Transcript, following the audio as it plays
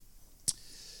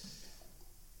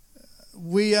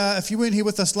if you weren't here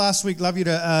with us last week, love you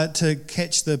to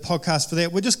catch the podcast for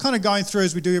that. We're just kind of going through,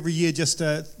 as we do every year, just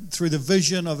through the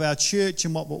vision of our church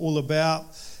and what we're all about.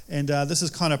 And this is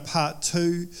kind of part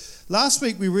 2. Last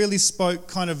week we really spoke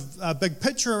kind of a big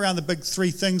picture around the big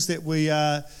 3 things that we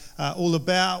are all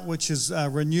about, which is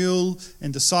renewal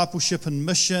and discipleship and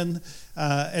mission.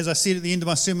 As I said at the end of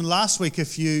my sermon last week,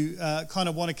 if you kind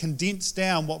of want to condense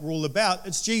down what we're all about,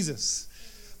 it's Jesus.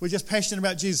 We're just passionate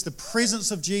about Jesus, the presence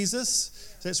of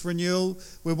Jesus, so that's renewal.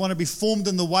 We want to be formed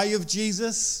in the way of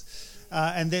Jesus,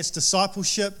 and that's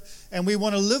discipleship. And we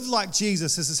want to live like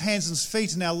Jesus as his hands and his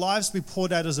feet, and our lives be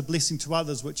poured out as a blessing to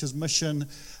others, which is mission,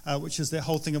 which is that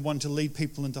whole thing of wanting to lead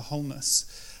people into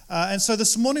wholeness. And so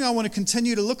this morning I want to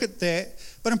continue to look at that,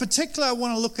 but in particular I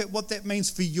want to look at what that means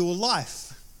for your life.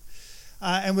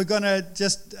 And we're going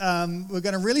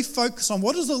to really focus on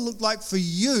what does it look like for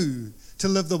you to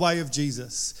live the way of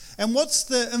Jesus. And what's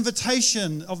the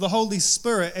invitation of the Holy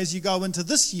Spirit as you go into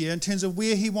this year in terms of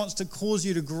where he wants to cause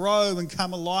you to grow and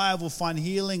come alive or find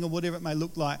healing or whatever it may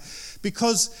look like.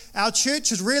 Because our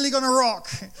church is really going to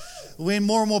rock when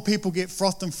more and more people get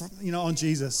frothed on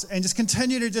Jesus and just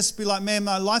continue to just be like, man,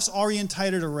 my life's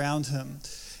orientated around him.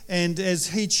 And as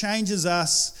he changes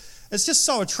us, it's just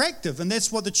so attractive, and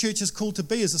that's what the church is called to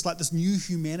be, is it's like this new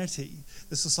humanity.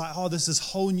 This is like, this is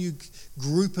whole new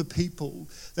group of people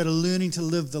that are learning to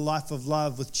live the life of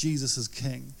love with Jesus as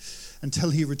King until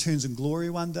he returns in glory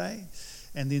one day.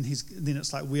 And then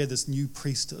it's like we're this new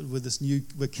priesthood,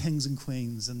 we're kings and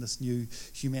queens in this new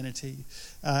humanity.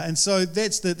 And so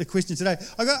that's the question today.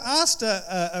 I got asked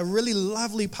a really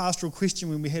lovely pastoral question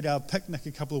when we had our picnic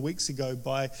a couple of weeks ago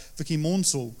by Vicky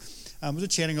Monsell. We were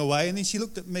chatting away, and then she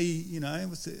looked at me,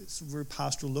 with this very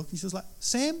pastoral look, and she was like,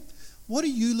 Sam, what are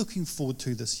you looking forward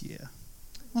to this year?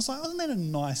 I was like, isn't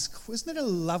that a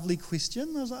lovely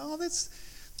question? I was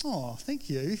like,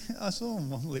 thank you. I said,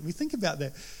 let me think about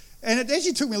that. And it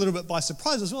actually took me a little bit by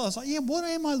surprise as well. I was like, what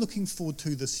am I looking forward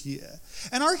to this year?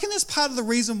 And I reckon that's part of the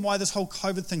reason why this whole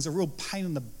COVID thing's a real pain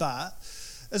in the butt,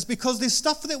 is because there's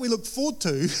stuff that we look forward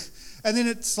to, and then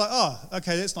it's like,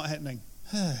 okay, that's not happening.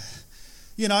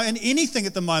 And anything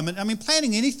at the moment,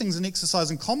 planning anything's an exercise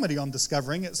in comedy, I'm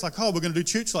discovering. It's like, we're going to do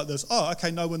church like this.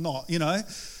 Okay, no, we're not, And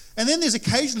then there's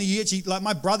occasionally, you actually, like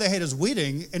my brother had his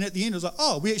wedding, and at the end it was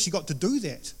like, we actually got to do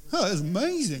that. It was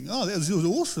amazing. It was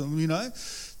awesome,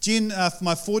 Jen, for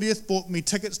my 40th, bought me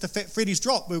tickets to Fat Freddy's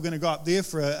Drop. We were going to go up there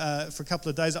for a couple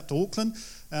of days up to Auckland.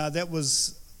 I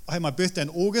had my birthday in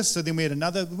August, so then we had a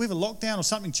lockdown or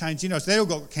something changed, so that all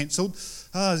got cancelled.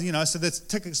 So the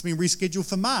ticket's been rescheduled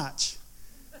for March.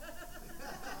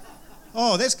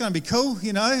 That's going to be cool,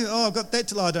 I've got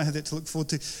that I don't have that to look forward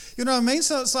to. You know what I mean?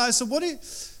 So it's like,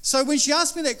 so when she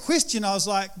asked me that question, I was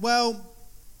like, well,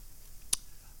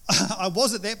 I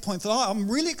was at that point,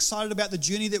 I'm really excited about the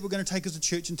journey that we're going to take as a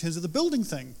church in terms of the building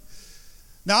thing.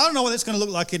 Now, I don't know what that's going to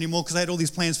look like anymore, because I had all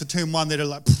these plans for term 1 that are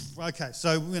like, okay,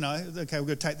 so, we're going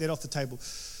to take that off the table.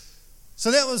 So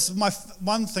that was my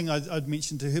one thing I'd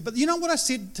mentioned to her. But you know what I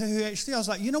said to her actually? I was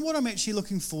like, you know what I'm actually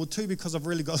looking forward to, because I've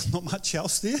really got not much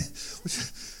else there?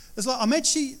 It's like,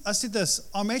 I said this,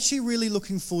 I'm actually really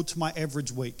looking forward to my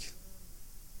average week.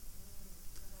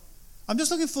 I'm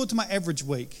just looking forward to my average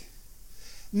week.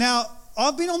 Now,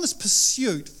 I've been on this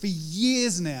pursuit for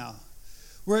years now,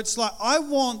 where it's like, I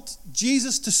want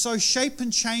Jesus to so shape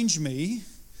and change me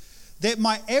that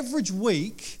my average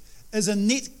week is a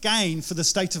net gain for the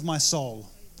state of my soul.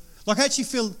 Like, I actually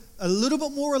feel a little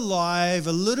bit more alive,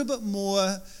 a little bit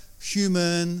more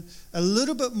human, a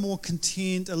little bit more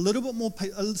content, a little bit more,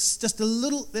 just a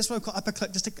little, that's what I call upper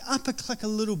click, just to upper click a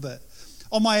little bit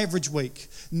on my average week.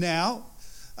 Now,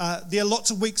 there are lots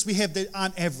of weeks we have that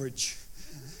aren't average.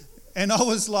 And I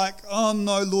was like, oh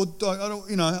no, Lord,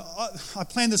 I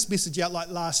planned this message out like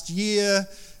last year.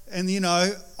 And,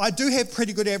 I do have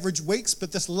pretty good average weeks,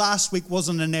 but this last week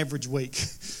wasn't an average week.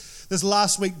 This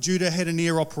last week, Judah had an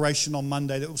ear operation on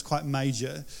Monday that was quite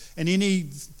major. And any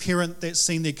parent that's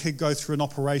seen their kid go through an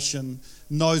operation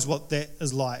knows what that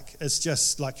is like. It's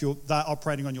just like they're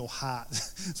operating on your heart.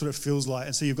 That's what it feels like.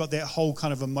 And so you've got that whole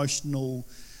kind of emotional,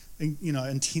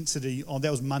 intensity.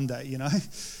 That was Monday,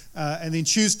 And then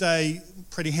Tuesday,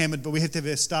 pretty hammered, but we had to have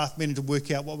our staff meeting to work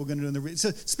out what we're going to do. So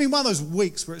it's been one of those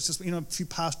weeks where it's just, a few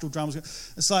pastoral dramas.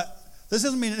 It's like, this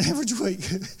hasn't been an average week.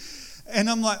 And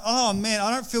I'm like, oh man,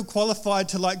 I don't feel qualified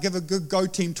to give a good Go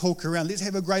Team talk around. Let's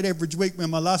have a great average week, man.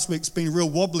 My last week's been real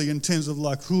wobbly in terms of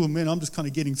I'm just kind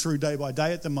of getting through day by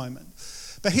day at the moment.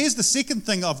 But here's the second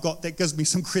thing I've got that gives me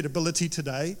some credibility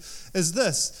today, is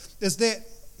that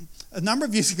a number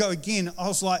of years ago, again, I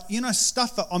was like,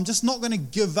 stuff it. I'm just not going to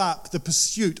give up the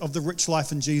pursuit of the rich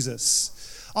life in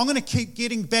Jesus. I'm going to keep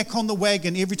getting back on the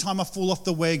wagon every time I fall off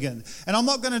the wagon. And I'm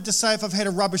not going to just say if I've had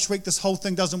a rubbish week, this whole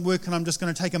thing doesn't work and I'm just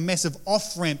going to take a massive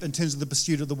off-ramp in terms of the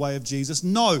pursuit of the way of Jesus.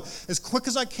 No, as quick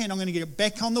as I can, I'm going to get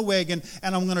back on the wagon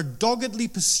and I'm going to doggedly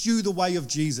pursue the way of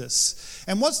Jesus.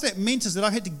 And what's that meant is that I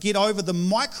had to get over the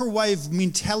microwave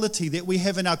mentality that we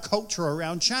have in our culture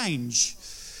around change.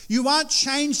 You aren't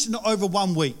changed in over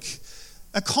 1 week.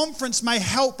 A conference may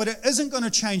help, but it isn't going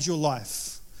to change your life.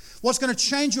 What's going to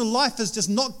change your life is just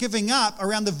not giving up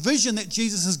around the vision that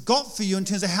Jesus has got for you in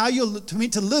terms of how you're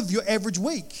meant to live your average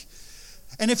week.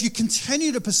 And if you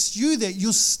continue to pursue that,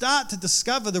 you'll start to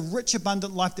discover the rich,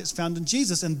 abundant life that's found in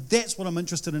Jesus. And that's what I'm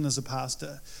interested in as a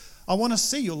pastor. I want to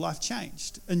see your life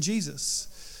changed in Jesus.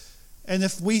 And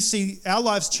if we see our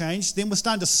lives changed, then we're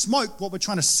starting to smoke what we're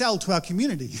trying to sell to our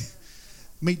community.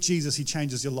 Meet Jesus, he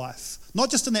changes your life.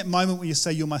 Not just in that moment when you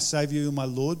say, you're my Savior, you're my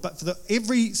Lord, but for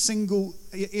every single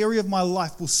area of my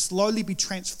life will slowly be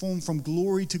transformed from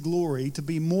glory to glory to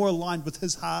be more aligned with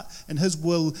his heart and his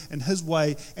will and his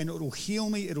way, and it will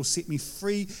heal me, it will set me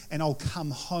free, and I'll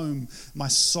come home. My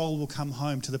soul will come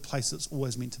home to the place it's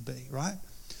always meant to be, right?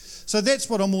 So that's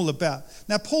what I'm all about.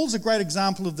 Now, Paul's a great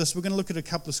example of this. We're going to look at a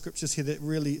couple of scriptures here that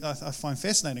really I find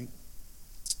fascinating.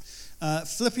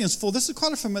 Philippians 4, this is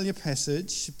quite a familiar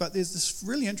passage, but there's this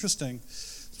really interesting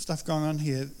stuff going on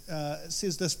here. It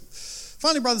says this: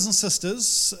 finally, brothers and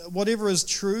sisters, whatever is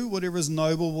true, whatever is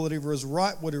noble, whatever is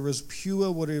right, whatever is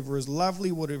pure, whatever is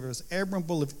lovely, whatever is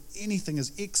admirable, if anything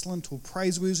is excellent or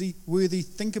praiseworthy,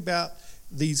 think about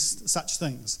these such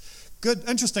things. Good,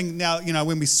 interesting. Now,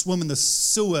 when we swim in the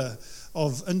sewer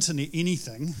of internet,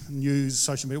 anything, news,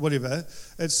 social media, whatever,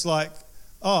 it's like,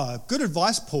 oh, good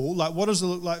advice, Paul. Like, what does it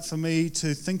look like for me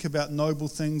to think about noble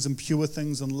things and pure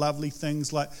things and lovely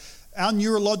things? Like, our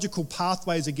neurological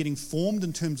pathways are getting formed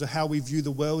in terms of how we view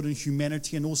the world and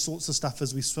humanity and all sorts of stuff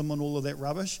as we swim on all of that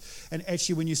rubbish. And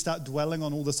actually, when you start dwelling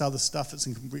on all this other stuff, it's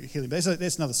in complete healing. That's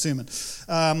another sermon.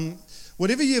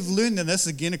 Whatever you've learned in this,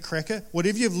 again, a cracker,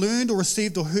 whatever you've learned or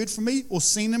received or heard from me or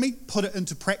seen in me, put it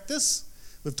into practice.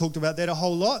 We've talked about that a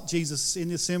whole lot. Jesus in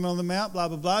the Sermon on the Mount, blah,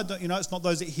 blah, blah. It's not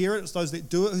those that hear it, it's those that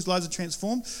do it whose lives are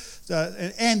transformed.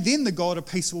 And then the God of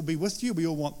peace will be with you. We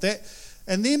all want that.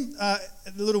 And then a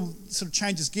little sort of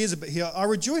changes gears a bit here. I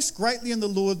rejoice greatly in the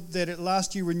Lord that at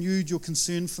last you renewed your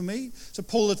concern for me. So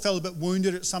Paul had felt a bit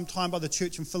wounded at some time by the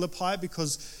church in Philippi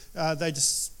because they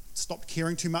just stopped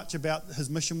caring too much about his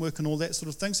mission work and all that sort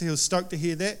of thing. So he was stoked to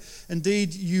hear that.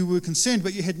 Indeed, you were concerned,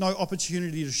 but you had no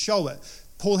opportunity to show it.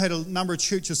 Paul had a number of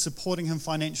churches supporting him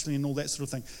financially and all that sort of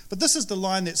thing. But this is the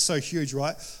line that's so huge,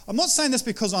 right? I'm not saying this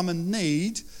because I'm in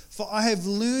need, for I have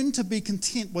learned to be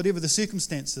content whatever the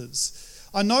circumstances.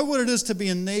 I know what it is to be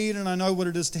in need, and I know what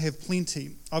it is to have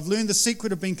plenty. I've learned the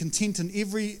secret of being content in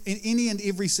any and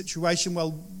every situation,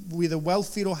 whether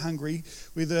well-fed or hungry,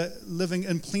 whether living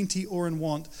in plenty or in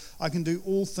want. I can do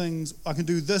all things. I can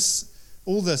do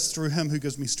all this through him who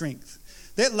gives me strength.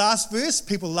 That last verse,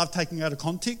 people love taking out of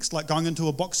context, like going into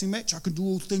a boxing match. I can do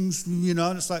all things, and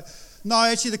it's like, no,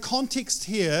 actually the context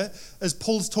here is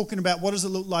Paul's talking about what does it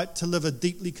look like to live a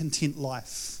deeply content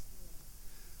life.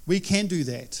 We can do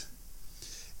that.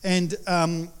 And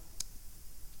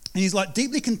he's like,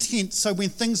 deeply content, so when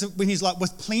he's like,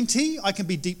 with plenty, I can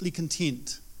be deeply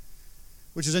content,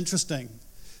 which is interesting.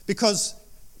 Because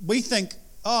we think,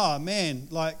 oh man,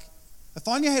 like, if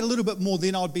I only had a little bit more,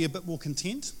 then I'd be a bit more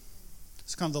content.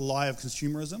 It's kind of the lie of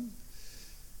consumerism.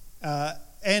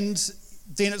 And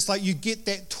then it's like you get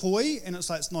that toy and it's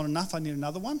like, it's not enough, I need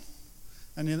another one.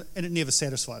 And it never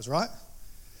satisfies, right?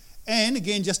 And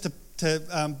again, just to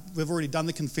we've already done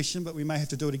the confession, but we may have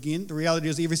to do it again. The reality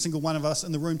is every single one of us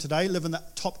in the room today live in the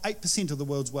top 8% of the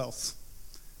world's wealth.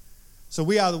 So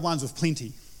we are the ones with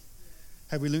plenty.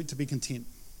 Have we learnt to be content?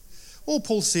 Or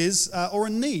Paul says, or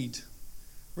in need,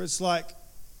 where it's like,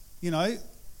 we're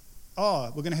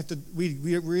going to have to, we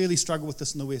really struggle with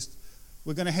this in the West.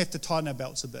 We're going to have to tighten our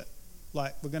belts a bit.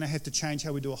 Like, we're going to have to change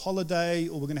how we do a holiday,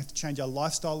 or we're going to have to change our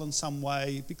lifestyle in some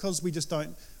way, because we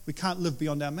can't live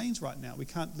beyond our means right now.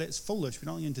 That's foolish. We're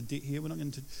not into debt here. We're not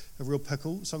into a real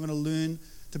pickle. So I'm going to learn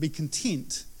to be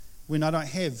content when I don't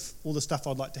have all the stuff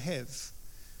I'd like to have.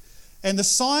 And the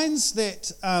signs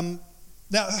that,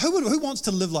 now, who wants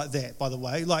to live like that, by the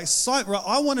way? Like,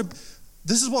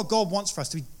 this is what God wants for us,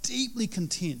 to be deeply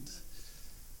content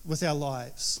with our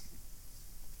lives.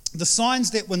 The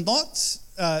signs that we're not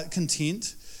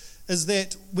content is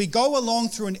that we go along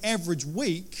through an average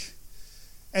week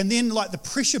and then like the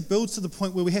pressure builds to the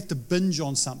point where we have to binge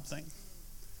on something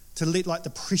to let like the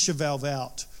pressure valve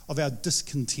out of our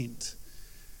discontent.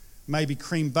 may be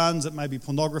cream buns, it may be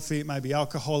pornography, it may be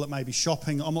alcohol, it may be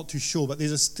shopping. I'm not too sure, but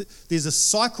there's a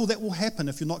cycle that will happen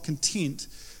if you're not content,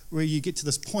 where you get to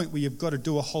this point where you've got to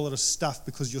do a whole lot of stuff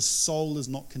because your soul is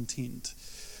not content.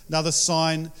 Another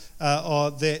sign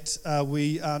that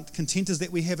we aren't content is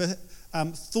that we have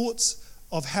thoughts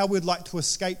of how we'd like to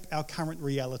escape our current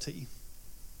reality.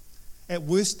 At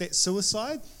worst, that's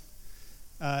suicide.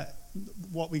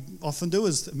 What we often do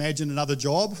is imagine another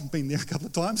job. I've been there a couple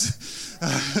of times.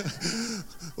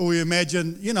 Or we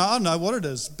imagine, I don't know what it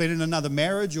is, been in another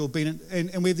marriage or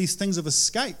and we have these things of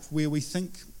escape where we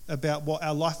think about what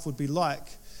our life would be like.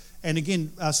 And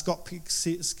again, Scott Peck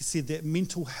said that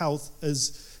mental health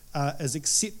is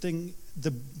accepting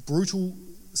the brutal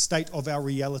state of our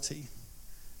reality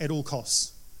at all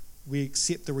costs. We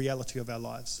accept the reality of our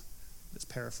lives. Let's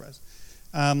paraphrase.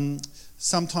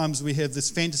 Sometimes we have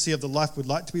this fantasy of the life we'd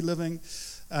like to be living.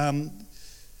 Again,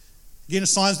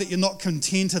 signs that you're not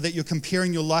content are that you're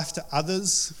comparing your life to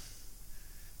others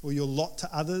or your lot to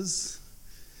others.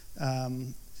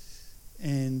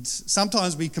 And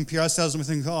sometimes we compare ourselves and we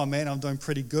think, oh man, I'm doing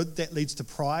pretty good. That leads to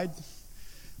pride.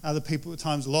 A lot of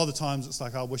the times it's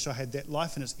like, I wish I had that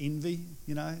life, and it's envy.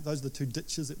 Those are the two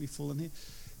ditches that we fall in here.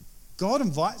 God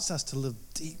invites us to live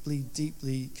deeply,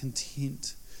 deeply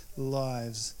content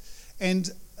lives.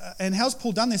 And how's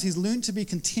Paul done this? He's learned to be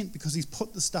content because he's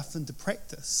put the stuff into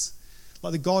practice.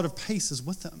 Like the God of peace is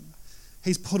with him.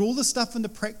 He's put all the stuff into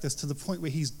practice to the point where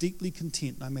he's deeply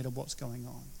content no matter what's going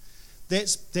on.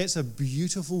 That's a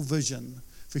beautiful vision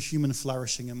for human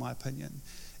flourishing, in my opinion.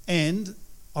 And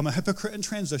I'm a hypocrite in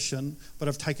transition, but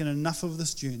I've taken enough of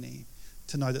this journey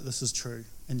to know that this is true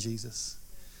in Jesus.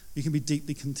 You can be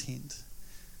deeply content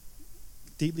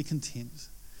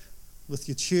with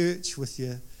your church, with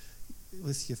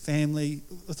your family,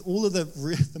 with all of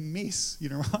the mess,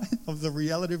 right, of the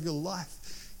reality of your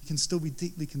life. You can still be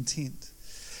deeply content.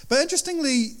 But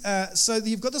interestingly, so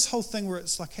you've got this whole thing where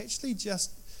it's like actually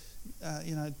just,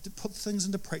 to put things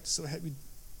into practice so we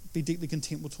be deeply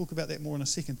content. We'll talk about that more in a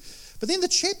second. But then the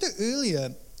chapter earlier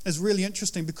is really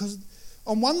interesting because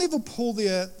on one level, Paul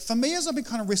there, for me, as I've been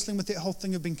kind of wrestling with that whole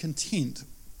thing of being content,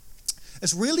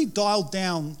 it's really dialed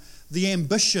down the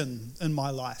ambition in my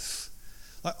life.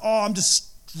 Like, I'm just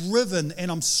driven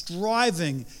and I'm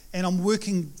striving and I'm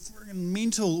working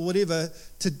mental or whatever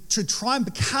to try and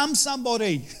become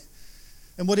somebody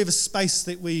in whatever space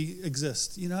that we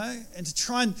exist, and to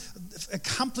try and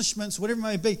accomplishments, whatever it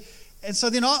may be. And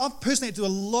so then I personally had to do a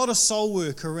lot of soul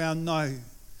work around, no,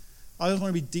 I just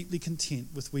want to be deeply content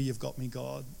with where you've got me,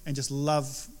 God, and just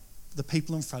love the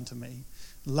people in front of me,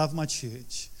 love my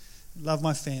church, love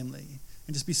my family,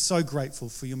 and just be so grateful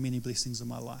for your many blessings in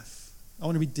my life. I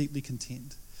want to be deeply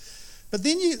content. But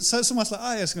then so someone's like,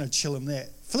 I'm just going to chill in that.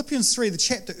 Philippians 3, the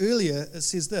chapter earlier, it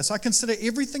says this: I consider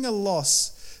everything a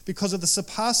loss because of the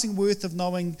surpassing worth of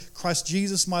knowing Christ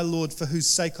Jesus my Lord, for whose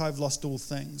sake I've lost all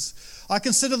things. I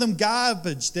consider them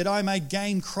garbage, that I may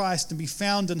gain Christ and be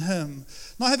found in him,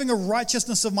 not having a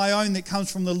righteousness of my own that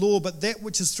comes from the law, but that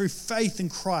which is through faith in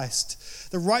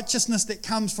Christ, the righteousness that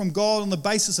comes from God on the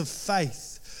basis of faith.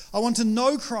 I want to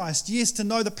know Christ, yes, to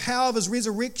know the power of his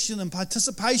resurrection and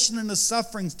participation in his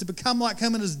sufferings, to become like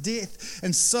him in his death,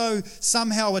 and so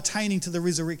somehow attaining to the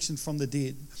resurrection from the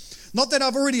dead. Not that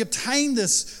I've already obtained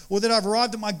this or that I've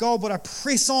arrived at my goal, but I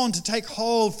press on to take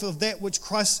hold of that which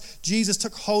Christ Jesus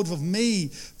took hold of me.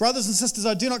 Brothers and sisters,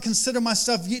 I do not consider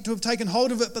myself yet to have taken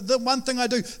hold of it, but the one thing I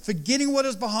do, forgetting what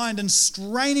is behind and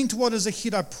straining to what is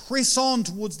ahead, I press on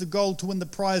towards the goal to win the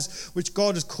prize which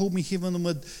God has called me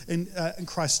heavenward in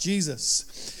Christ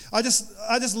Jesus. I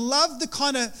just love the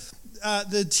kind of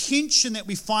the tension that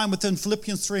we find within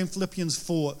Philippians 3 and Philippians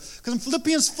 4. Because in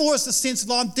Philippians 4, it's the sense of,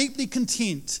 I'm deeply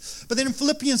content. But then in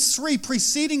Philippians 3,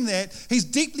 preceding that, he's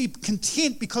deeply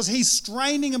content because he's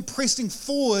straining and pressing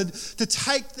forward to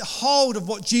take hold of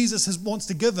what Jesus wants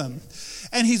to give him.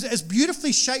 And it's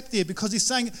beautifully shaped there because he's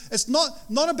saying it's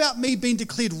not about me being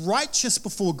declared righteous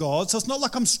before God. So it's not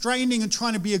like I'm straining and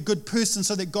trying to be a good person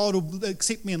so that God will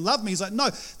accept me and love me. He's like, no,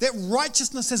 that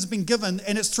righteousness has been given,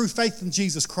 and it's through faith in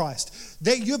Jesus Christ.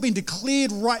 That you've been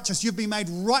declared righteous. You've been made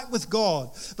right with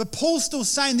God. But Paul's still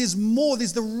saying there's more.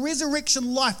 There's the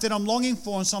resurrection life that I'm longing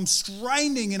for. And so I'm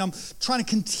straining and I'm trying to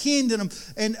contend.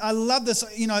 And I love this,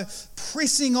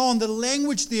 pressing on. The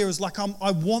language there is like,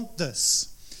 I want this.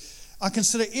 I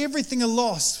consider everything a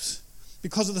loss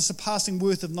because of the surpassing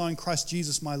worth of knowing Christ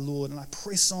Jesus my Lord. And I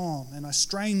press on and I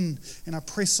strain and I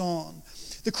press on.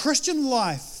 The Christian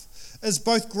life is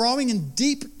both growing in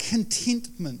deep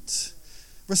contentment,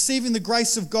 receiving the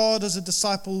grace of God as a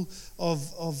disciple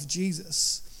of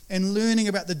Jesus, and learning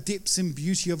about the depths and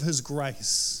beauty of his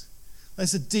grace.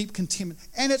 There's a deep contentment.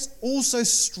 And it's also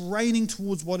straining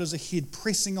towards what is ahead,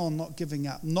 pressing on, not giving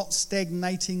up, not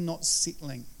stagnating, not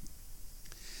settling.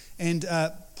 And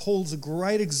Paul's a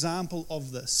great example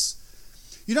of this.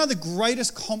 You know, the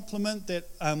greatest compliment that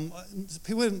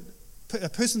a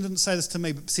person didn't say this to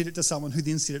me, but said it to someone who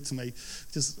then said it to me.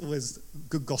 Just always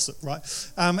good gossip, right?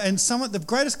 The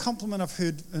greatest compliment I've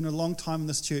heard in a long time in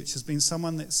this church has been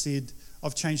someone that said,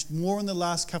 I've changed more in the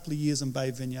last couple of years in Bay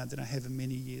Vineyard than I have in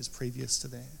many years previous to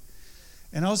that.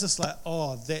 And I was just like,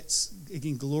 oh, that's,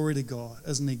 again, glory to God.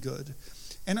 Isn't he good?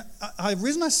 And the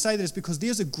reason I say that is because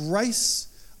there's a grace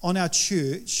on our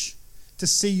church to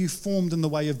see you formed in the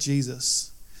way of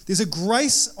Jesus. There's a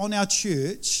grace on our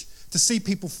church to see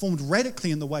people formed radically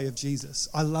in the way of Jesus.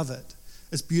 I love it.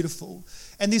 It's beautiful.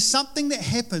 And there's something that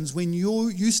happens when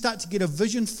you start to get a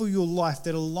vision for your life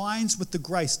that aligns with the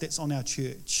grace that's on our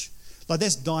church. Like,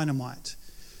 that's dynamite.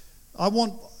 I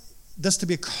want this to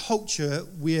be a culture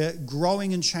where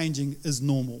growing and changing is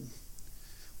normal.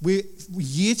 Where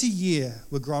year to year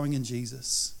we're growing in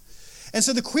Jesus. And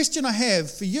so the question I have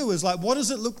for you is, like, what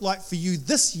does it look like for you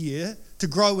this year to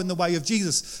grow in the way of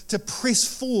Jesus, to press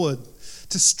forward,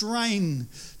 to strain,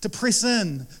 to press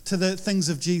in to the things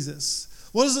of Jesus?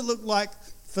 What does it look like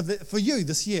for you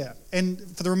this year? And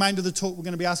for the remainder of the talk, we're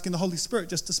going to be asking the Holy Spirit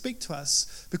just to speak to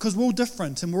us, because we're all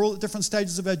different and we're all at different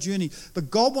stages of our journey. But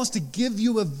God wants to give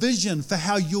you a vision for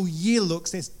how your year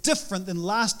looks that's different than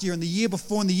last year and the year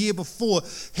before and the year before.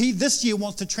 He this year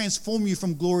wants to transform you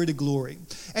from glory to glory.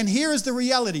 And here is the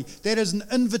reality. That is an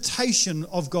invitation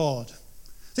of God.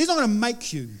 So he's not going to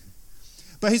make you,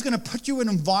 but he's going to put you in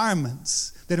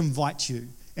environments that invite you.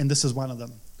 And this is one of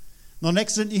them. Not an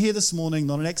accident you're here this morning,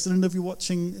 not an accident if you're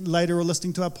watching later or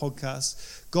listening to our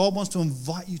podcast. God wants to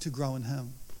invite you to grow in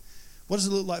him. What does it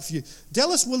look like for you?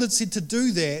 Dallas Willard said to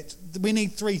do that, we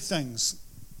need three things.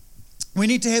 We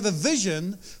need to have a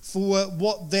vision for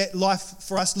what that life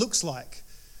for us looks like.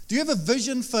 Do you have a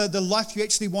vision for the life you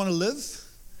actually want to live?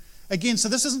 Again, so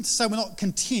this isn't to say we're not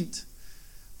content,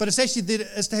 but it's actually that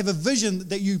it's to have a vision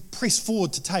that you press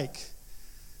forward to take.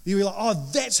 You're like, oh,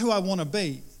 that's who I want to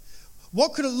be.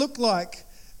 What could it look like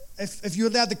if you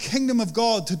allowed the kingdom of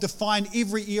God to define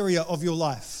every area of your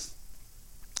life?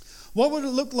 What would it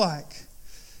look like?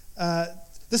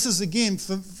 This is, again,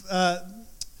 for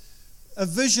a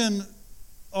vision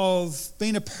of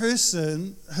being a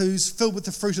person who's filled with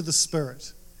the fruit of the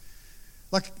Spirit.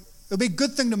 Like, it would be a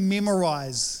good thing to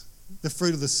memorize the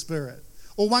fruit of the Spirit.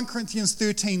 Or 1 Corinthians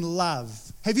 13,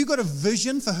 love. Have you got a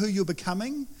vision for who you're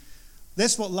becoming?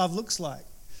 That's what love looks like.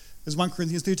 Is 1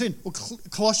 Corinthians 13. Or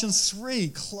Colossians 3,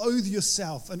 clothe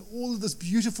yourself, and all of this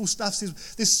beautiful stuff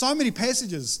says. There's so many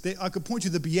passages that I could point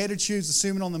to, the Beatitudes, the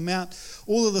Sermon on the Mount,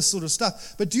 all of this sort of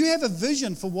stuff. But do you have a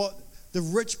vision for what the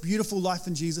rich, beautiful life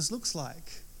in Jesus looks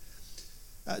like?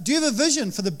 Do you have a vision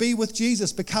for the be with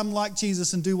Jesus, become like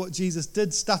Jesus, and do what Jesus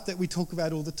did, stuff that we talk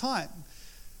about all the time?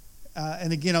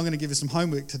 And again, I'm going to give you some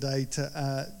homework today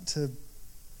to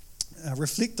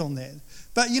reflect on that.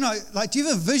 But, you know, like, do you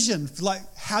have a vision for, like,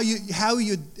 how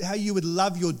you would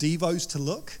love your devos to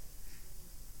look?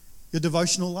 Your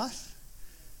devotional life?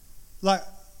 Like,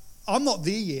 I'm not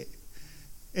there yet.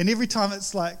 And every time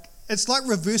it's like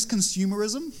reverse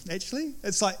consumerism, actually.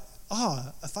 It's like,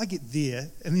 oh, if I get there,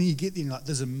 and then you get there and you're like,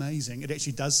 this is amazing. It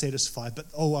actually does satisfy, but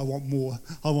oh, I want more.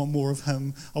 I want more of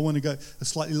him. I want to go a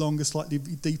slightly longer, slightly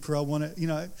deeper. I want to, you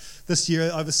know, this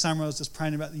year over summer I was just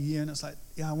praying about the year, and it's like,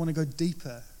 yeah, I want to go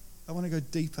deeper. I want to go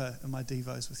deeper in my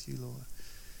devos with you, Lord.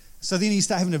 So then you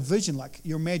start having a vision, like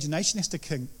your imagination has to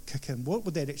kick in. What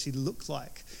would that actually look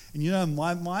like? And you know, in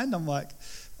my mind, I'm like,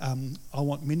 I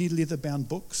want many leather-bound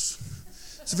books.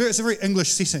 It's a very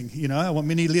English setting, you know. I want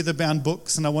many leather-bound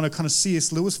books, and I want a kind of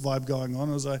C.S. Lewis vibe going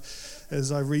on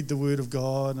as I read the Word of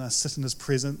God and I sit in His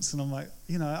presence. And I'm like,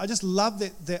 you know, I just love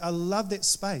that. I love that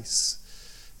space.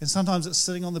 And sometimes it's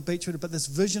sitting on the beach, but this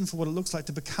vision for what it looks like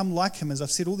to become like Him, as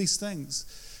I've said all these things.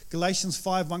 Galatians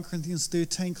 5, 1 Corinthians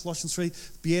 13, Colossians 3,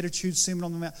 Beatitudes, Sermon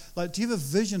on the Mount. Like, do you have a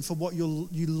vision for what you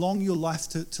long your life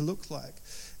to look like?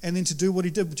 And then to do what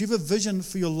He did. Do you have a vision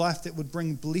for your life that would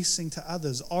bring blessing to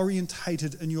others,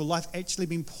 orientated in your life actually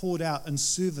being poured out in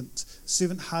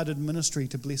servant-hearted ministry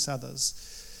to bless others?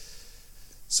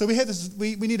 So we have this.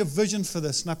 We need a vision for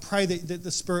this, and I pray that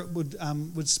the Spirit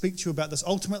would speak to you about this.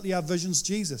 Ultimately, our vision's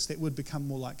Jesus, that would become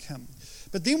more like Him.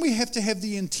 But then we have to have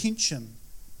the intention.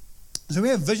 So we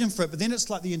have vision for it, but then it's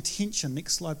like the intention.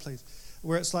 Next slide, please.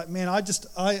 Where it's like, man, I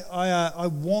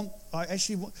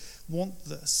actually want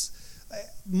this.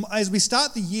 As we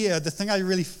start the year, the thing I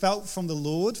really felt from the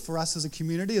Lord for us as a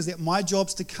community is that my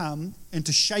job's to come and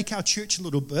to shake our church a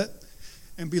little bit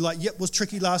and be like, yep, it was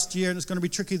tricky last year and it's going to be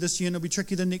tricky this year and it'll be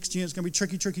tricky the next year. It's going to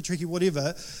be tricky,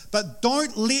 whatever. But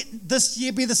don't let this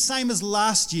year be the same as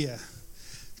last year.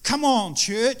 Come on,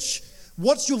 church.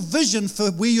 What's your vision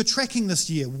for where you're tracking this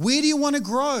year? Where do you want to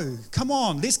grow? Come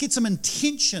on, let's get some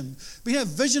intention. We have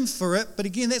vision for it, but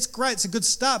again, that's great. It's a good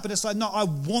start, but it's like, no, I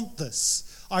want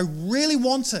this. I really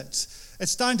want it.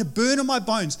 It's starting to burn in my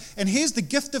bones. And here's the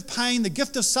gift of pain, the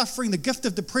gift of suffering, the gift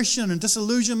of depression and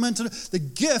disillusionment. The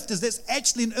gift is that's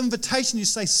actually an invitation. You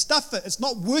say, stuff it. It's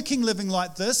not working living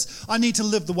like this. I need to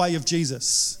live the way of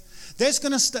Jesus. That's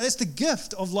the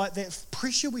gift of like that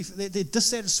pressure, that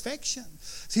dissatisfaction.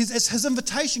 It's his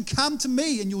invitation, come to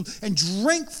me and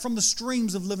drink from the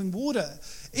streams of living water.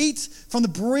 Eat from the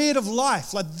bread of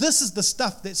life. Like this is the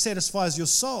stuff that satisfies your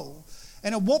soul.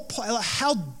 And at what point, like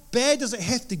how bad does it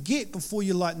have to get before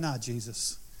you're like, nah,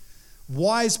 Jesus?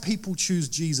 Wise people choose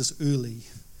Jesus early.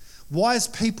 Wise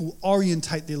people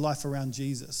orientate their life around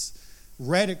Jesus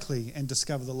radically and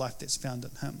discover the life that's found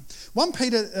in him. 1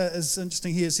 Peter is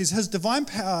interesting here. It says, his divine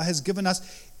power has given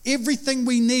us everything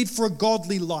we need for a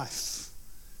godly life.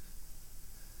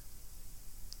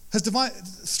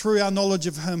 Through our knowledge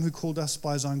of him who called us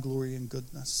by his own glory and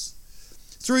goodness.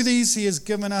 Through these, he has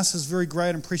given us his very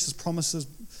great and precious promises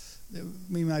that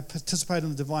we may participate in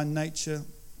the divine nature.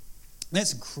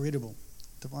 That's incredible,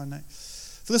 divine nature.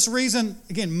 For this reason,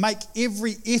 again, make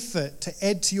every effort to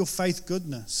add to your faith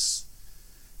goodness.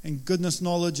 And goodness,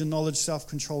 knowledge, and knowledge,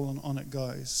 self-control, and on it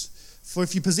goes. For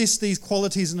if you possess these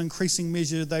qualities in increasing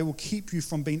measure, they will keep you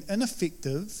from being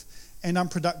ineffective and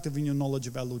unproductive in your knowledge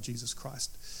of our Lord Jesus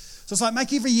Christ. So it's like,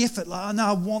 make every effort. Like, oh, no,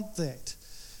 I want that.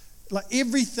 Like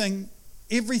everything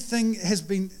has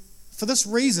been, for this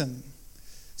reason,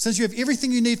 since you have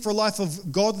everything you need for a life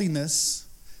of godliness,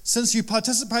 since you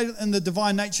participated in the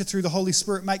divine nature through the Holy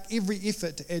Spirit, make every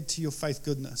effort to add to your faith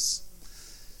goodness.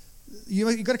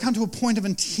 You've got to come to a point of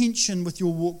intention with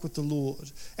your walk with the Lord.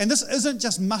 And this isn't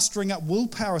just mustering up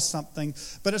willpower or something,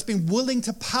 but it's been willing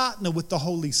to partner with the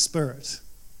Holy Spirit.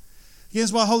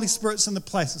 Here's why Holy Spirit's in the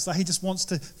place. It's like he just wants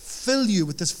to fill you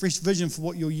with this fresh vision for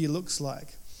what your year looks like.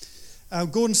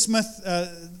 Gordon Smith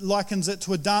likens it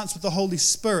to a dance with the Holy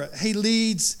Spirit. He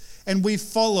leads and we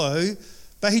follow,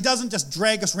 but he doesn't just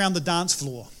drag us around the dance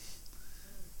floor.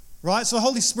 Right? So the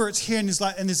Holy Spirit's here and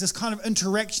there's this kind of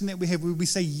interaction that we have where we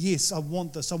say, yes, I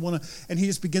want this, I want to, and he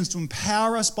just begins to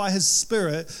empower us by his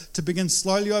Spirit to begin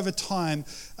slowly over time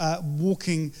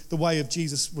walking the way of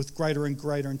Jesus with greater and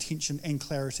greater intention and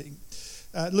clarity.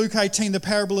 Luke 18, the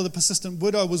parable of the persistent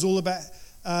widow was all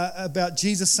about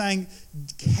Jesus saying,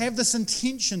 have this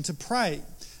intention to pray.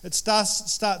 It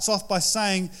starts off by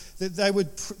saying that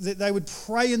they would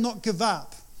pray and not give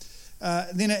up.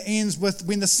 Then it ends with,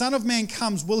 when the Son of Man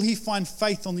comes, will he find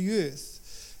faith on the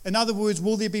earth? In other words,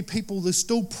 will there be people that are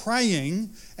still praying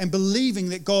and believing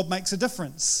that God makes a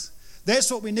difference?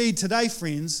 That's what we need today,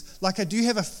 friends.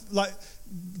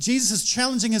 Jesus is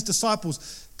challenging his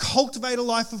disciples, cultivate a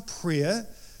life of prayer,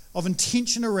 of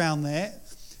intention around that,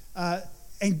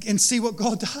 and see what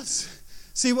God does.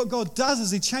 See what God does as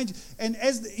he changes. And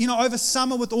as you know, over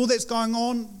summer with all that's going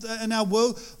on in our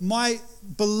world, my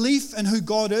belief in who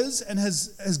God is and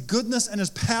his goodness and his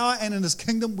power and in his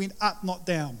kingdom went up, not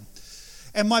down.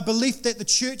 And my belief that the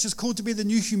church is called to be the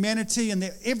new humanity and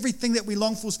that everything that we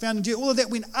long for is found in Jesus, all of that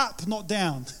went up, not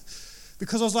down.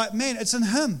 Because I was like, man, it's in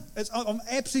him. I'm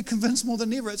absolutely convinced more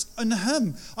than ever. It's in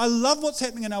him. I love what's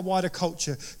happening in our wider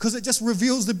culture because it just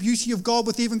reveals the beauty of God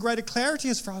with even greater clarity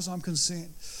as far as I'm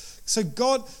concerned. So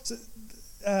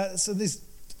there's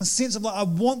a sense of like, I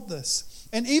want this.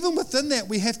 And even within that,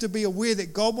 we have to be aware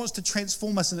that God wants to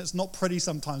transform us and it's not pretty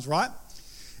sometimes, right?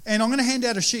 And I'm going to hand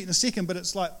out a sheet in a second, but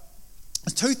it's like,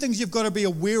 there's two things you've got to be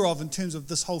aware of in terms of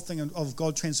this whole thing of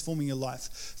God transforming your life.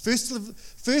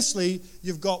 Firstly,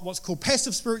 you've got what's called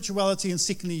passive spirituality, and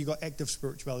secondly, you've got active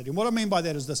spirituality. And what I mean by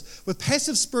that is this. With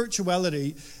passive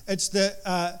spirituality, it's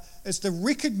the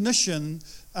recognition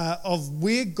of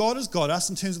where God has got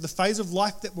us in terms of the phase of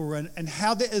life that we're in and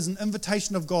how there is an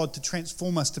invitation of God to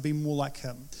transform us to be more like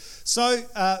him. So,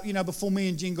 before me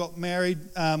and Jen got married,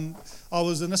 I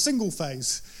was in a single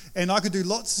phase. And I could do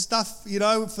lots of stuff,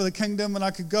 for the kingdom, and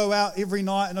I could go out every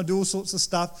night and I'd do all sorts of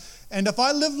stuff. And if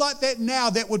I lived like that now,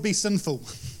 that would be sinful.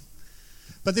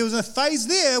 But there was a phase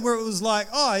there where it was like,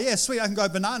 oh yeah, sweet, I can go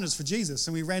bananas for Jesus.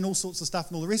 And we ran all sorts of stuff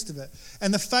and all the rest of it.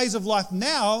 And the phase of life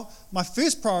now, my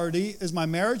first priority is my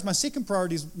marriage, my second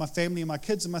priority is my family and my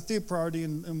kids, and my third priority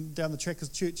and down the track is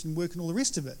church and work and all the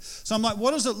rest of it. So I'm like,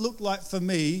 what does it look like for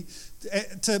me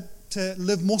to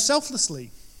live more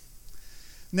selflessly?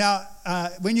 Now,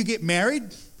 when you get married,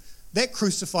 that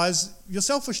crucifies your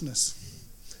selfishness.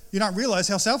 You don't realize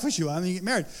how selfish you are when you get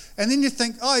married. And then you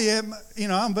think, oh yeah,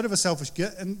 I'm a bit of a selfish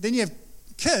git. And then you have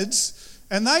kids,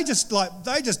 and they just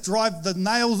drive the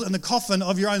nails in the coffin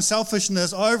of your own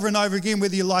selfishness over and over again,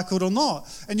 whether you like it or not.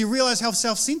 And you realize how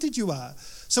self-centered you are.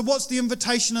 So what's the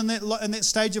invitation in that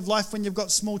stage of life when you've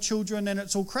got small children and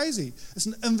it's all crazy? It's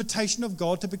an invitation of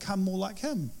God to become more like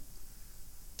Him,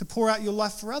 to pour out your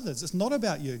life for others. It's not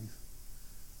about you.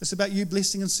 It's about you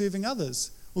blessing and serving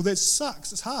others. Well, that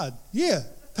sucks. It's hard. Yeah.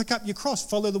 Pick up your cross.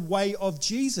 Follow the way of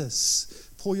Jesus.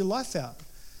 Pour your life out.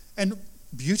 And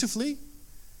beautifully,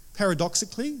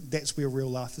 paradoxically, that's where real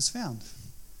life is found.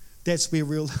 That's where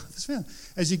real life is found.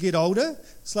 As you get older,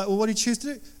 it's like, well, what do you choose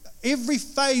to do? Every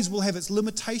phase will have its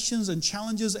limitations and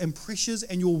challenges and pressures,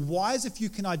 and you're wise if you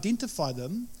can identify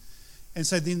them. And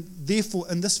so then,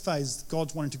 therefore, in this phase,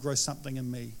 God's wanting to grow something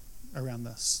in me around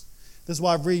this. This is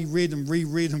why I've reread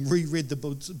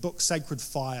the book Sacred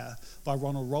Fire by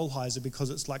Ronald Rolheiser, because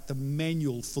it's like the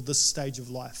manual for this stage of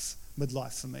life,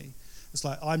 midlife for me. It's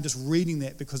like I'm just reading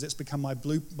that because it's become one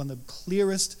of the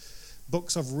clearest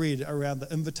books I've read around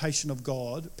the invitation of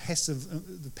God,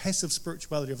 the passive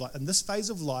spirituality of life. In this phase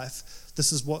of life,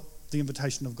 this is what the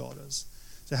invitation of God is.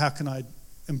 So how can I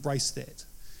embrace that?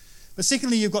 But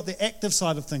secondly, you've got the active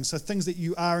side of things, so things that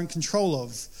you are in control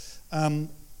of.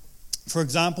 For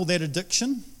example, that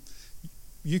addiction,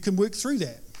 you can work through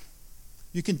that.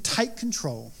 You can take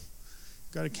control.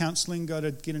 Go to counselling, go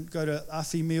to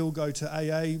Afi meal, go to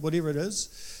AA, whatever it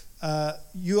is.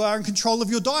 You are in control of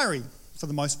your diary for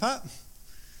the most part.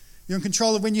 You're in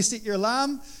control of when you set your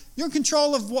alarm. You're in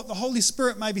control of what the Holy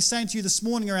Spirit may be saying to you this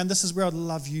morning around this is where I'd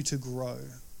love you to grow.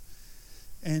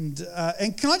 And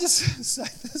can I just say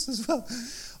this as well?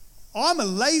 I'm a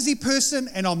lazy person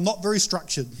and I'm not very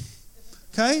structured.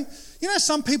 Okay? You know,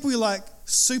 some people you're like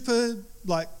super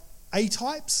like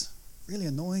A-types, really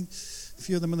annoying. A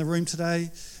few of them in the room today.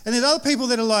 And there's other people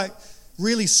that are like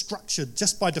really structured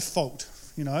just by default,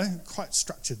 quite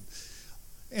structured.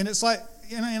 And it's like,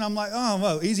 and I'm like, oh,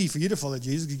 well, easy for you to follow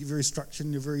Jesus. You're very structured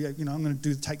and you're very, I'm going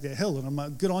to take that hill. And I'm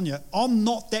like, good on you. I'm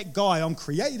not that guy. I'm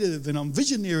creative and I'm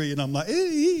visionary. And I'm like,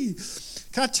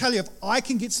 Can I tell you, if I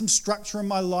can get some structure in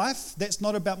my life, that's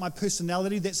not about my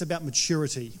personality. That's about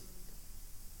maturity.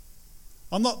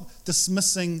 I'm not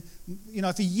dismissing,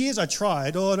 for years I tried,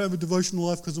 I don't have a devotional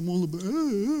life because I'm all about,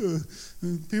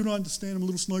 people don't understand, I'm a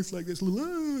little snowflake, that's a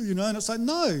little, and it's like,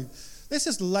 no, that's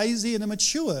just lazy and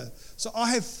immature. So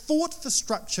I have fought for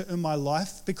structure in my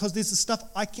life because there's the stuff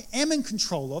I am in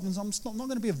control of, and I'm not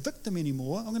going to be a victim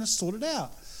anymore, I'm going to sort it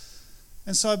out.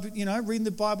 And so, reading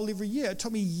the Bible every year, it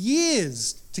took me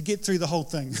years to get through the whole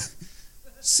thing.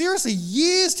 Seriously,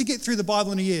 years to get through the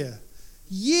Bible in a year.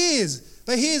 Years.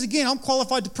 But here's again, I'm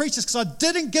qualified to preach this because I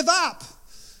didn't give up.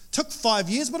 Took 5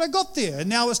 years, but I got there. And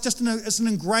now it's just it's an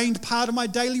ingrained part of my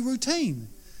daily routine.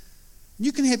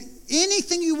 You can have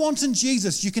anything you want in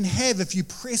Jesus. You can have if you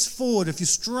press forward, if you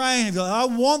strain, if you're like, I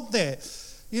want that.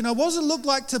 What does it look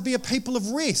like to be a people of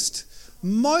rest?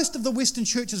 Most of the Western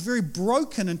church is very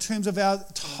broken in terms of our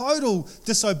total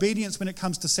disobedience when it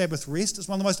comes to Sabbath rest. It's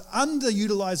one of the most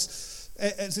underutilized.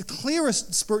 It's the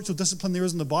clearest spiritual discipline there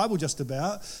is in the Bible just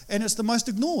about, and it's the most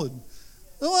ignored.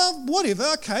 Well, whatever,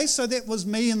 okay, so that was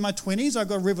me in my 20s. I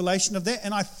got a revelation of that,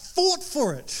 and I fought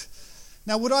for it.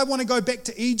 Now, would I want to go back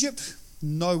to Egypt?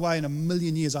 No way in a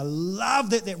million years. I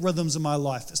love that rhythm's in my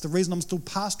life. It's the reason I'm still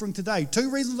pastoring today. 2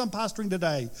 reasons I'm pastoring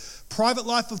today. Private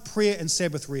life of prayer and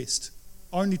Sabbath rest.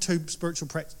 Only 2 spiritual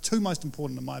practices, 2 most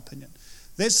important in my opinion.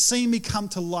 That's seen me come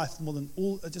to life more than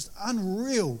all, just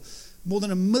unreal. More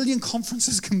than 1 million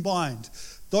conferences combined.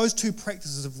 Those 2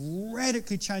 practices have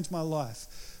radically changed my life.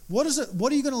 What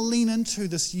are you going to lean into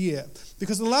this year?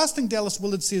 Because the last thing Dallas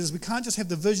Willard says is we can't just have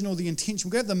the vision or the intention,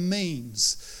 we've got to have the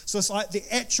means. So it's like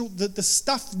the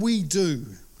stuff we do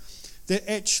that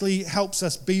actually helps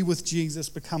us be with Jesus,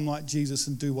 become like Jesus,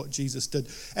 and do what Jesus did.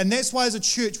 And that's why as a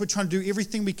church we're trying to do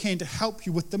everything we can to help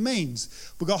you with the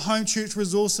means. We've got home church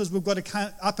resources, we've got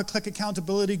upper click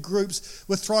accountability groups,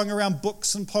 we're throwing around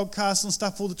books and podcasts and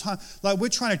stuff all the time. Like we're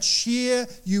trying to cheer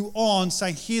you on,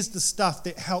 saying here's the stuff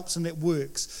that helps and that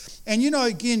works. And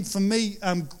again, for me,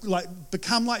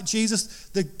 become like Jesus,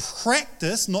 the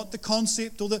practice, not the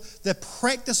concept, or the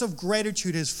practice of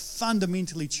gratitude has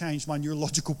fundamentally changed my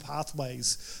neurological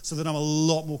pathways so that I'm a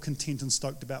lot more content and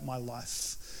stoked about my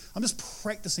life. I'm just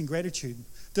practicing gratitude.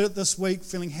 Did it this week,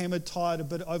 feeling hammered, tired, a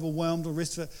bit overwhelmed, or the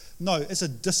rest of it. No, it's a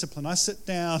discipline. I sit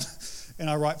down and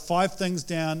I write 5 things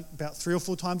down about 3 or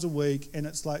 4 times a week, and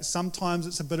it's like sometimes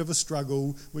it's a bit of a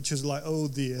struggle, which is like, oh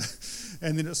dear.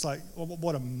 And then it's like, oh,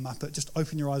 what a muppet. Just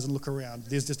open your eyes and look around.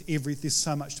 There's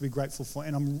so much to be grateful for,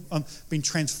 and I'm being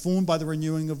transformed by the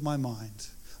renewing of my mind.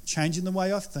 changing the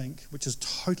way I think, which is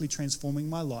totally transforming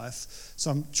my life.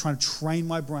 So I'm trying to train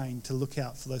my brain to look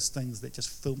out for those things that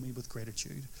just fill me with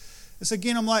gratitude. So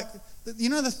again, I'm like, you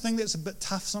know, the thing that's a bit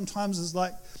tough sometimes is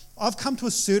like, I've come to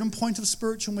a certain point of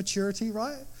spiritual maturity,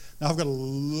 right? Now I've got a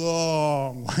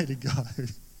long way to go.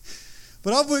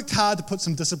 But I've worked hard to put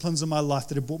some disciplines in my life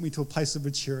that have brought me to a place of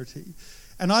maturity.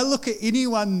 And I look at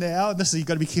anyone now, and this is, you've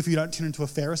got to be careful you don't turn into a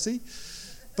Pharisee,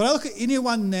 but I look at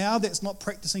anyone now that's not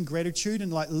practicing gratitude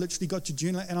and like literally got your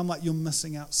journal, and I'm like, you're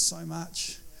missing out so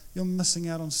much. You're missing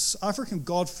out on, I reckon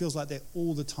God feels like that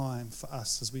all the time for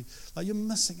us as we, like you're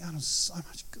missing out on so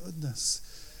much goodness.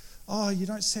 Oh, you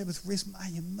don't Sabbath rest,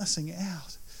 man, you're missing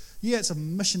out. Yeah, it's a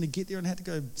mission to get there, and I had to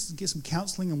go get some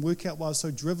counselling and work out why I was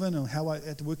so driven and how I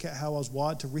had to work out how I was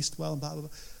wired to rest well and blah, blah, blah.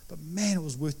 But man, it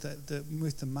was worth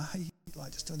the mahi,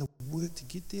 like just doing the work to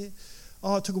get there.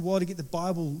 Oh, it took a while to get the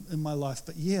Bible in my life,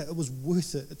 but yeah, it was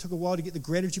worth it. It took a while to get the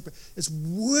gratitude, but it's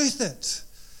worth it.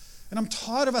 And I'm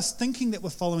tired of us thinking that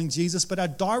we're following Jesus, but our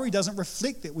diary doesn't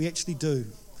reflect that we actually do.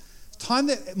 It's time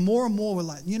that more and more we're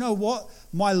like, you know what?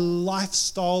 My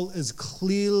lifestyle is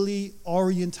clearly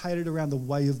orientated around the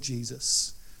way of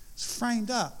Jesus. It's framed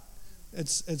up.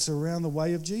 It's around the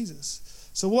way of Jesus.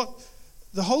 So what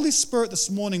the Holy Spirit this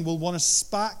morning will want to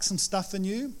spark some stuff in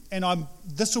you, and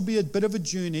this will be a bit of a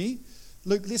journey.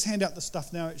 Luke, let's hand out the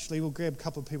stuff now, actually. We'll grab a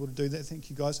couple of people to do that. Thank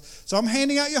you, guys. So I'm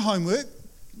handing out your homework.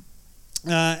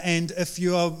 And if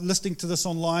you are listening to this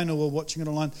online or watching it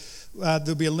online,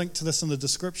 there'll be a link to this in the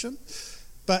description.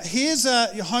 But here's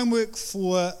your homework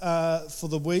for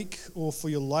the week or for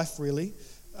your life, really.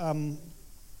 And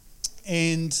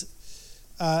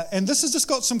this has just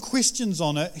got some questions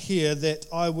on it here that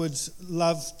I would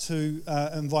love to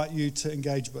invite you to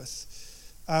engage with.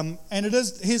 And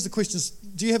here's the questions.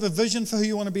 Do you have a vision for who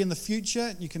you want to be in the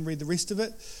future? You can read the rest of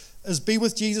it. Is be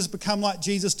with Jesus, become like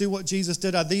Jesus, do what Jesus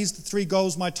did? Are these the three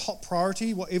goals my top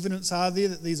priority? What evidence are there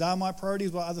that these are my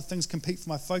priorities? What other things compete for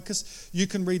my focus? You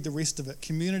can read the rest of it.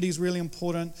 Community is really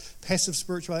important. Passive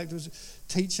spiritual activities,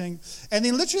 teaching. And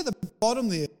then literally at the bottom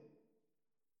there,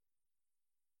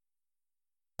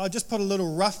 I just put a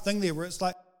little rough thing there where it's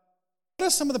like, what are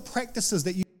some of the practices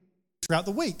that you do throughout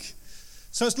the week?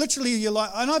 So it's literally, you're like,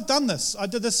 and I've done this. I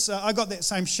did this, I got that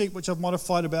same sheet, which I've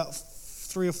modified about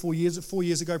 4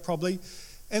 years ago probably.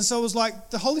 And so it was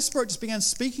like the Holy Spirit just began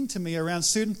speaking to me around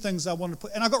certain things I wanted to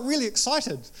put, and I got really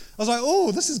excited. I was like,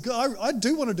 oh, this is good. I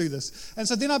do want to do this. And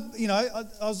so then I put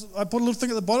a little thing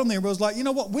at the bottom there where I was like, you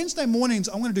know what, Wednesday mornings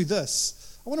I'm going to do this.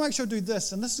 I want to make sure I do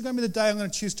this, and this is going to be the day I'm going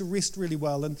to choose to rest really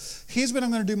well, and here's when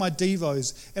I'm going to do my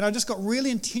devos. And I just got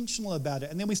really intentional about it,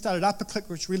 and then we started Upper Click,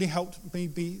 which really helped me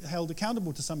be held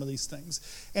accountable to some of these things,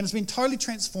 and it's been totally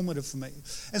transformative for me.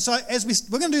 And so as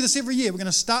we're going to do this every year, we're going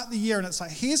to start the year, and it's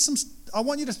like, I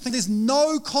want you to think there's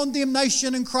no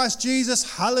condemnation in Christ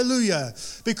Jesus, hallelujah.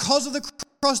 Because of the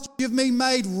cross you've been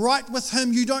made right with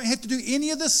him, you don't have to do any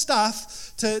of this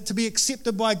stuff to be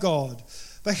accepted by God.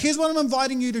 But here's what I'm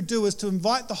inviting you to do, is to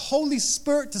invite the Holy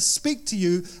Spirit to speak to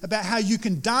you about how you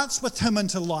can dance with him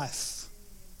into life.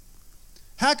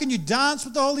 How can you dance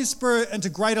with the Holy Spirit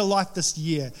into greater life this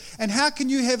year? And how can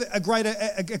you have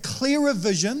a clearer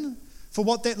vision for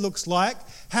what that looks like?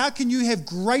 How can you have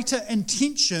greater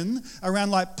intention around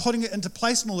like putting it into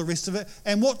place and all the rest of it?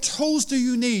 And what tools do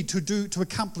you need to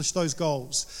accomplish those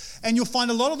goals? And you'll find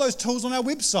a lot of those tools on our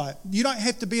website. You don't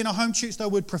have to be in a home church, though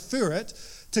we'd prefer it,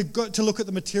 to look at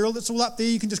the material that's all up there.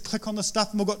 You can just click on the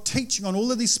stuff, and we've got teaching on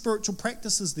all of these spiritual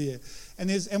practices there. And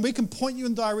we can point you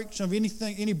in the direction of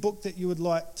any book that you would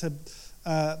like to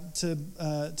on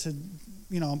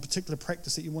particular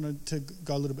practice that you wanted to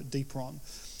go a little bit deeper on.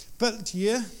 But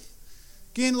yeah,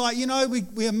 again, like,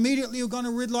 we immediately are going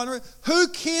to redline it. Who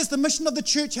cares? The mission of the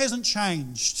church hasn't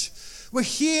changed. We're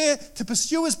here to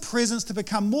pursue his presence, to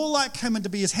become more like him, and to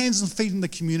be his hands and feet in the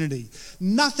community.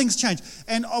 Nothing's changed.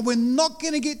 And we're not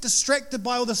going to get distracted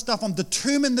by all this stuff. I'm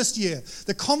determined this year.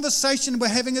 The conversation we're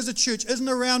having as a church isn't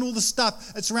around all the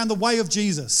stuff. It's around the way of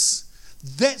Jesus.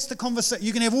 That's the conversation.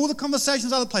 You can have all the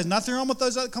conversations other places. Nothing wrong with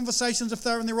those other conversations if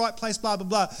they're in the right place, blah, blah,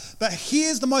 blah. But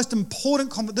here's the most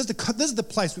important conversation. This is the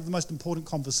place with the most important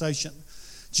conversation.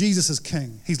 Jesus is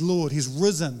King. He's Lord. He's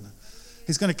risen.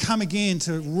 He's going to come again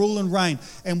to rule and reign.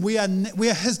 And we are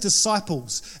his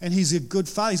disciples. And he's a good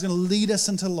father. He's going to lead us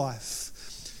into life.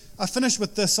 I finish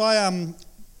with this. I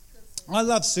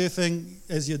love surfing,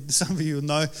 as some of you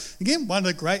know. Again, one of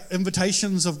the great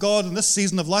invitations of God in this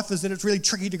season of life is that it's really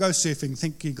tricky to go surfing.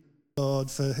 Thank you, God,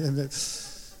 for him.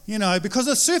 Because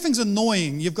the surfing's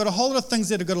annoying. You've got a whole lot of things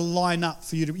that have got to line up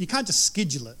for you. You can't just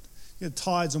schedule it.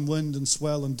 tides and wind and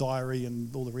swell and diary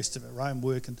and all the rest of it, right? And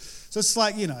work. And so it's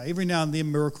like, every now and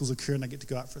then miracles occur and I get to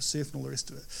go out for a surf and all the rest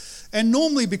of it. And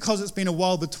normally, because it's been a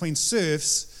while between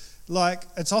surfs, like,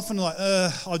 it's often like,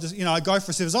 I'll just, I go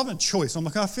for a surf. It's often a choice. I'm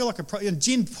like, I feel like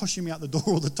Jen pushing me out the door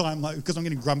all the time, like, because I'm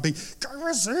getting grumpy. Go for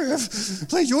a surf.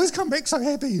 Please, you always come back so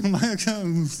happy. I'm like,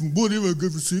 whatever, go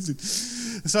for a surf then.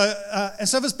 So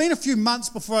if it's been a few months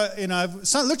before,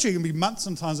 so literally it can be months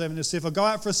sometimes having a surf. I go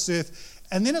out for a surf,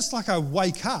 and then it's like I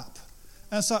wake up.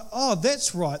 And it's like, oh,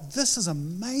 that's right. This is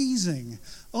amazing.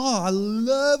 Oh, I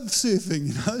love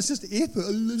surfing. It's just epic. I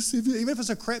love surfing. Even if it's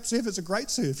a crap surf, it's a great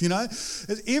surf.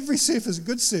 Every surf is a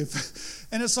good surf.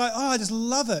 And it's like, oh, I just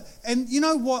love it. And you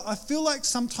know what? I feel like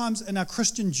sometimes in our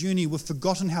Christian journey, we've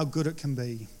forgotten how good it can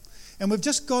be. And we've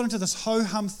just got into this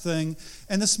ho-hum thing.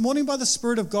 And this morning, by the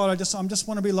Spirit of God, I just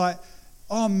want to be like,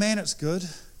 oh man, it's good.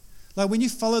 Like when you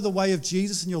follow the way of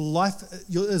Jesus and your life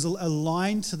is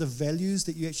aligned to the values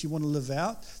that you actually want to live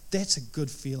out, that's a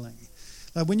good feeling.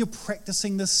 Like when you're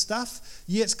practicing this stuff,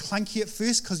 yeah, it's clunky at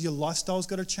first because your lifestyle's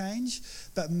got to change,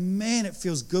 but man, it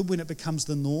feels good when it becomes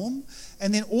the norm.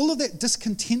 And then all of that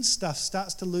discontent stuff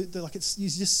starts to look like you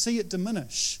just see it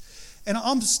diminish. And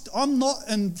I'm not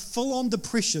in full-on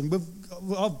depression.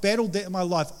 I've battled that in my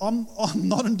life. I'm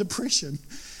not in depression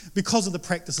because of the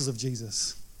practices of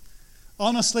Jesus.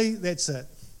 Honestly, that's it.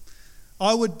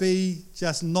 I would be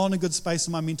just not in a good space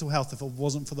in my mental health if it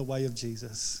wasn't for the way of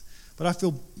Jesus. But I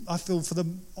feel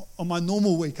on my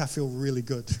normal week, I feel really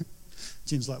good.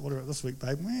 Jen's like, what about this week,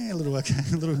 babe? A little okay,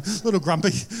 a little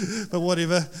grumpy, but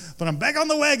whatever. But I'm back on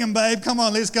the wagon, babe. Come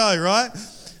on, let's go, right?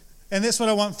 And that's what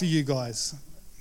I want for you guys.